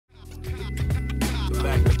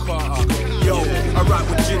write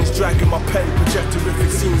with gins, dragging my pen, project terrific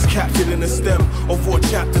scenes captured in a stem of war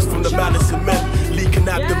chapters from the malice in men, leaking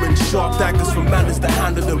abdomen, sharp daggers from manners that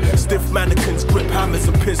handle them, stiff mannequins, grip hammers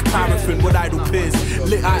and piss paraffin with idle peers,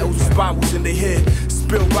 lit idols with spirals in their hair,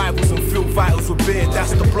 spill rivals and fill vitals with beer.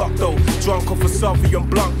 That's the block though, drunk off a Sauvignon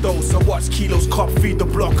Blanc though, so watch kilos cop feed the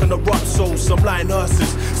block and the rot souls, some lying hearses,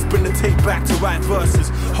 spin the tape back to write verses,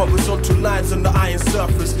 horizontal lines on the iron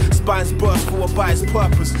surface, spines burst for a biased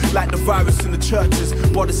purpose, like the virus in the churches,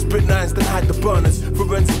 body spit lines that hide the burners,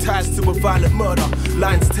 forensic ties to a violent murder,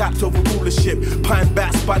 lines tapped over rulership, pine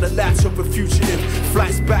bats by the latch of a fugitive,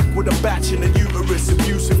 flights back with a batch in the uterus,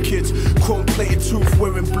 abusive kids, chrome plated tooth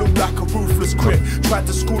wearing blue like a ruthless crip, tried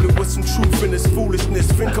to school it with some truth in his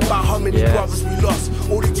foolishness, think about how many brothers we lost,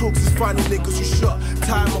 all he talks is finding niggas who shot,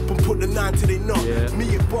 tie him up and put the 9 till they knock,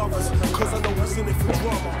 me and brothers, cause I know who's in it for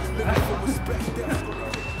drama, living for respect,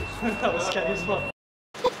 that was scary as well.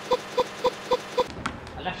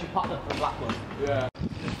 I left you partner for the black one. Yeah.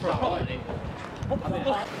 Probably.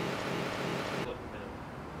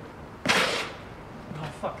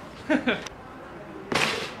 Oh fuck.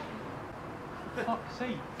 Fuck's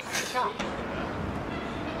sake. Chat.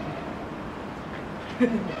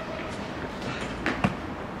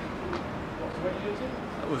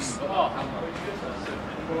 That was...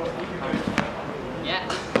 Yeah.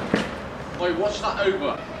 Wait, watch that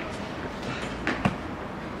over.